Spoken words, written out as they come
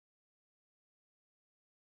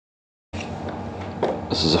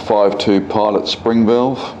This is a 5.2 pilot spring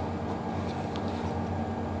valve.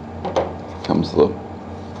 Comes the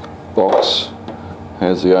box,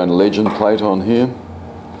 has the own legend plate on here.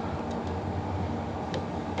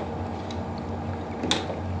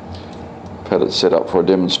 I've had it set up for a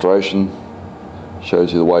demonstration.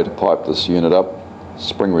 Shows you the way to pipe this unit up.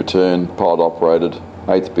 Spring return, pilot operated,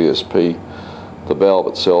 8th BSP. The valve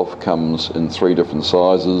itself comes in 3 different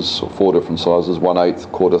sizes, or 4 different sizes,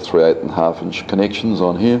 1/8, quarter, 3/8 and half-inch connections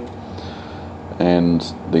on here. And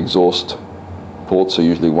the exhaust ports are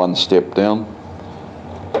usually 1 step down.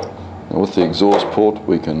 And with the exhaust port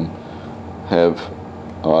we can have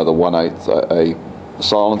either 1/8 a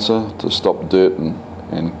silencer to stop dirt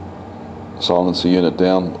and silence the unit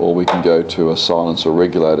down, or we can go to a silencer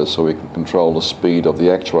regulator so we can control the speed of the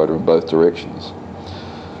actuator in both directions.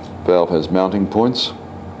 Valve has mounting points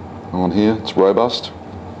on here, it's robust.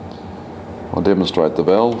 I'll demonstrate the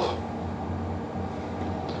valve.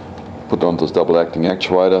 Put it onto this double acting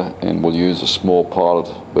actuator and we'll use a small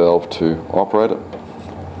pilot valve to operate it.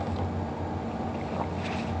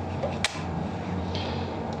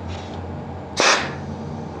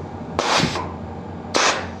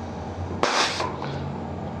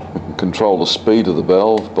 We can control the speed of the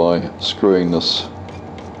valve by screwing this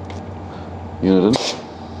unit in.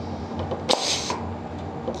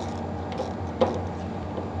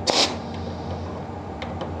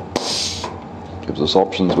 Gives us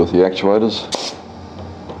options with the actuators,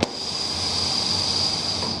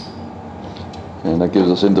 and that gives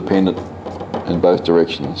us independent in both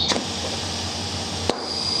directions.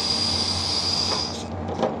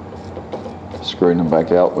 Screwing them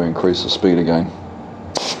back out, we increase the speed again.